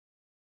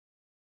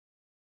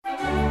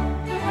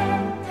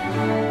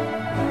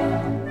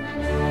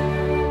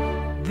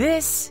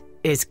This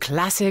is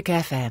Classic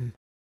FM.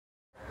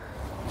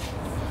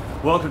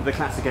 Welcome to the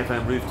Classic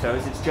FM Roof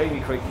Terrace. It's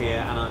Jamie Crick here,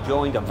 and I'm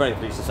joined, I'm very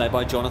pleased to say,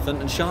 by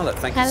Jonathan and Charlotte.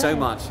 Thank you so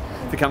much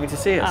for coming to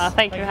see us.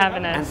 Thank you for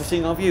having us. And for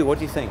seeing our view. What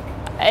do you think?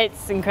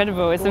 It's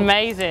incredible. It's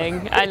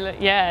amazing.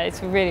 Yeah,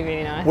 it's really,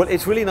 really nice. Well,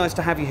 it's really nice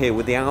to have you here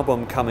with the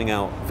album coming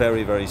out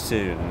very, very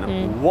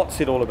soon.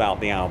 What's it all about,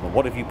 the album?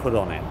 What have you put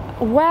on it?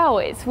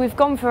 Well, we've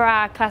gone for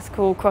our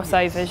classical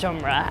crossover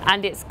genre,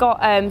 and it's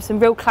got some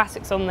real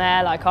classics on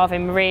there, like Ave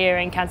Maria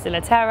and Canto la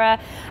Terra,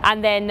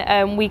 and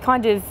then we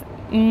kind of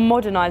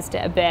modernised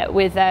it a bit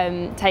with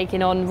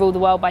taking on Rule the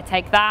World by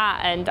Take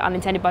That and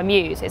Unintended by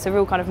Muse. It's a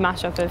real kind of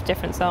mashup of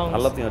different songs. I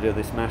love the idea of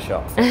this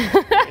mashup.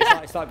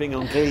 It's like being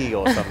on Glee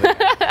or something.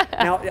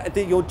 Now,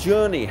 your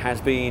journey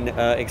has been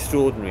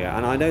extraordinary,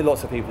 and I know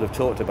lots of people have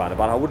talked about it,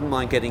 but I wouldn't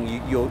mind getting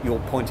your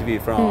point of view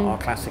for our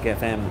Classic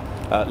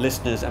FM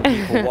listeners and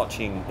people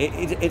watching.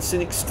 It's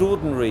an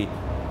extraordinary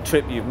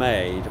trip you've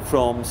made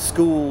from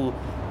school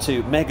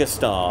to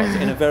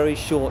megastars in a very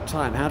short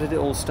time. How did it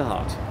all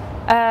start?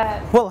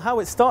 Well, how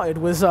it started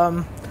was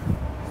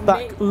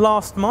back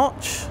last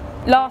March.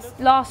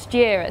 Last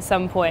year at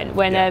some point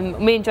when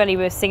me and Johnny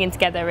were singing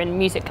together in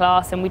music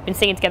class, and we'd been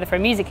singing together for a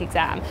music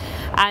exam,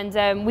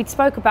 and we'd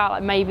spoke about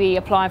like maybe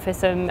applying for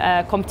some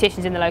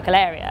competitions in the local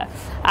area,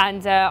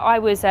 and I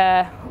was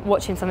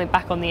watching something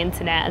back on the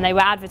internet, and they were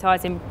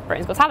advertising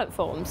Britain's Got Talent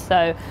forms,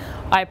 so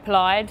I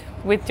applied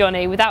with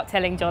Johnny without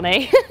telling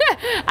Johnny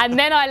and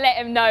then I let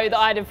him know that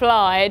I'd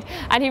applied,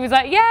 and he was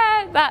like,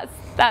 yeah,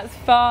 that's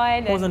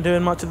fine. Wasn't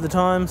doing much at the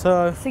time,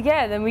 so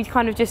yeah, then we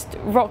kind of just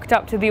rocked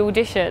up to the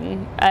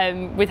audition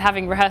with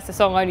having rehearsed the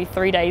song only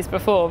 3 days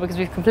before, because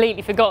we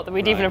completely forgot that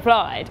we'd even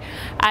applied,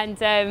 and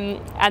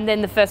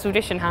then the first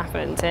audition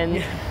happened,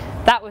 and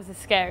that was a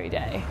scary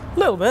day. A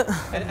little bit.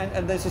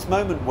 And there's this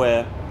moment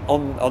where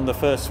on the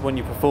first, when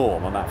you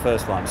perform on that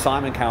first one,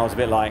 Simon Cowell's a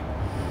bit like,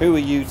 who are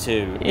you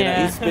two? You know,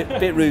 he's a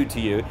bit rude to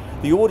you.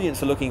 The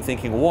audience are looking,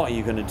 thinking, what are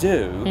you going to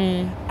do?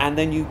 And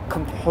then you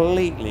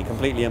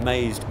completely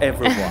amazed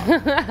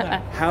everyone.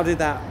 How did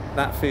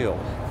that feel?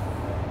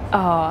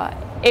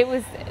 It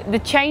was, the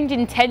change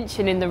in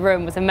tension in the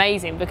room was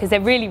amazing, because there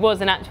really was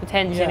an actual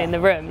tension in the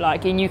room,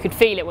 like, and you could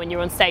feel it when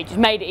you're on stage. It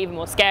made it even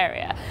more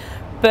scarier.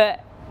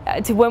 But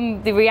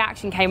when the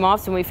reaction came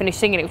after when we finished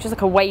singing, it was just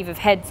like a wave of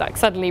heads like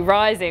suddenly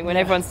rising when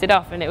everyone stood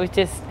up, and it was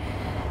just,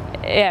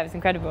 it was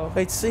incredible.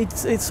 It's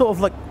sort of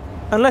like,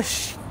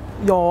 unless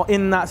you're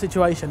in that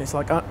situation, it's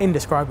like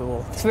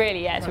indescribable. It's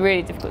really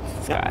difficult to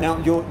describe.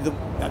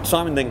 Now,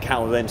 Simon then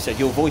Cowell then said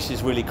your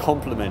voices really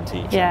complement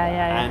each other.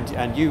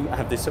 And you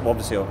have this,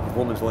 obviously, a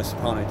woman's voice,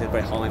 soprano, did a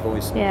very high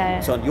voice.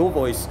 So on your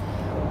voice,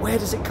 where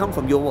does it come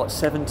from? You're what,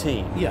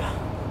 17? Yeah.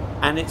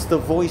 And it's the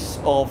voice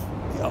of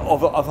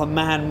a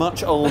man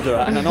much older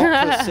and an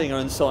opera singer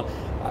and so on.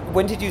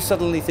 When did you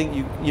suddenly think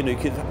you know,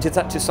 is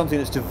that just something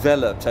that's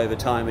developed over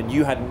time and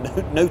you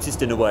hadn't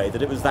noticed in a way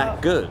that it was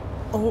that good?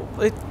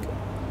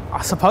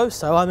 I suppose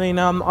so. I mean,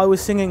 I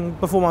was singing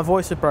before my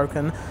voice had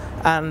broken,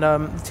 and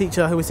the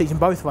teacher who was teaching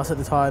both of us at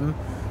the time,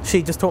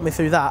 she just taught me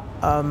through that,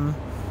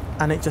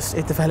 and it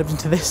developed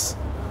into this.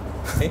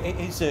 It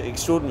is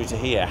extraordinary to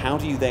hear. How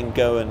do you then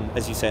go and,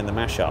 as you say in the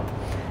mashup,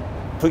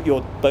 put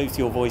both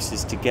your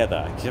voices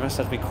together? Because you must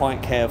have to be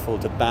quite careful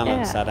to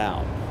balance that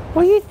out.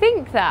 Well, you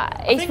think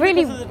that it's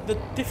really the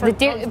different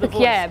tones of the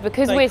voice,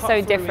 because we're so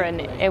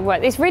different.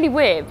 It's really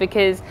weird,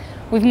 because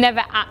we've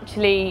never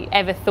actually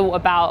ever thought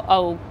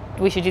about,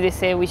 we should do this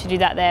here, we should do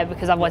that there,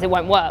 because otherwise it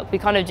won't work. We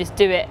kind of just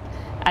do it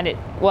and it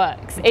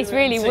works. It's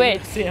really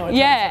weird.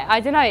 I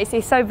don't know,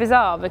 it's so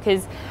bizarre,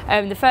 because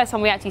the first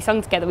time we actually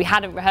sung together, we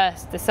hadn't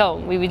rehearsed the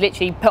song. We were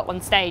literally put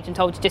on stage and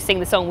told to just sing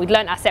the song. We'd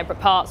learnt our separate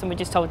parts and were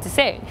just told to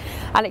sing.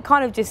 And it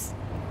kind of just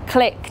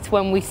clicked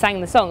when we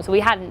sang the song. So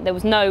there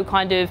was no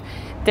kind of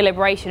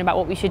deliberation about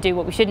what we should do,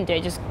 what we shouldn't do.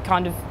 It just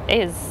kind of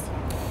is.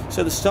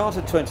 So the start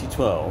of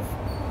 2012,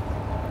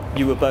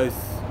 you were both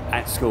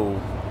at school,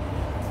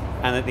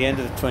 and at the end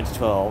of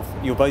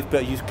 2012, you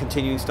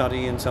continuing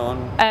study and so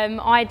on?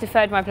 I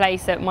deferred my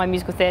place at my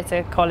musical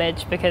theatre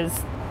college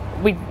because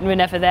we were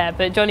never there,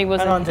 but Johnny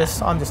wasn't. And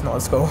I'm just not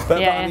at school.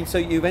 But I mean, so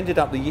you've ended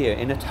up the year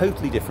in a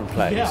totally different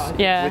place,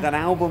 with an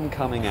album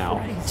coming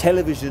out,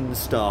 television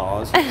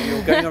stars,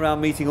 you're going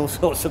around meeting all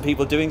sorts of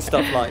people, doing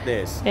stuff like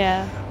this.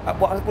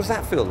 What does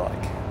that feel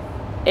like?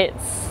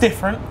 It's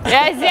different.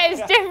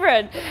 It's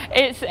different.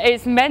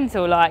 It's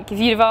mental. Like, if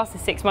you'd have asked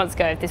us 6 months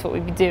ago if this is what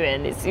we'd be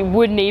doing, it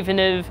wouldn't even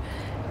have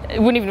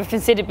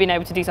considered being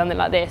able to do something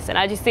like this. And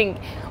I just think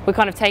we're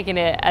kind of taking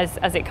it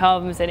as it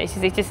comes, and it's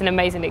just an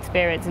amazing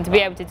experience, and to be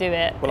able to do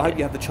it. Well, I hope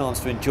you have the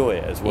chance to enjoy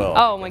it as well.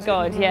 Oh my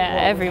God,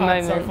 every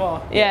moment. So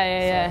far.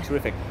 Yeah.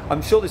 Terrific.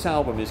 I'm sure this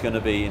album is going to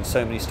be in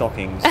so many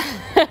stockings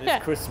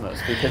this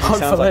Christmas, because it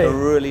sounds like a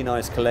really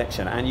nice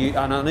collection. And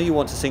I know you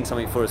want to sing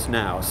something for us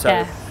now.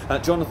 So,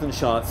 Jonathan,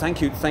 Charlotte,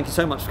 thank you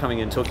so much for coming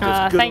in and talking to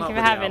us. Good thank luck you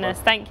for with the having album.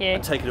 us. Thank you.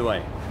 And take it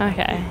away.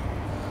 Okay.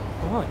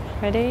 All right.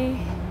 Ready?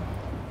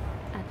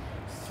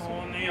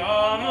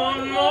 Sogniamo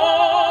un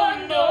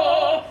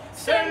mondo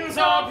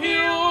senza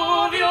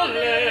più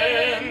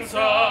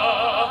violenza,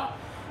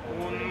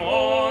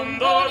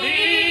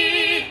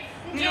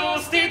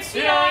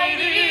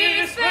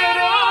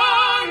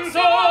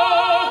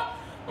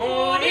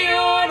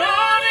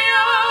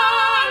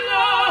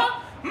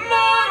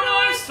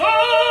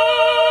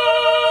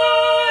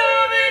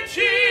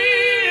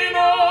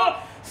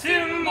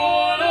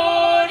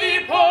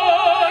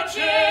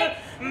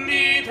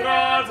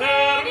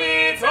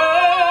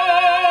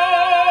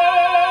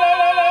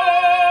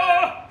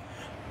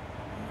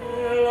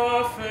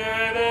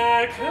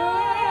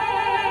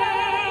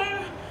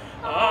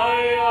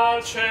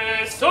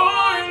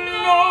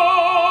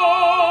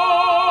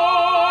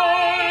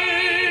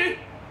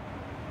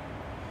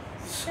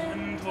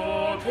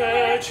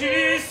 che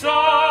ci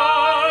sono